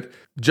do it,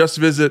 just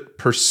visit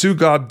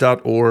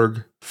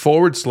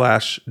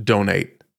pursuegod.org/donate.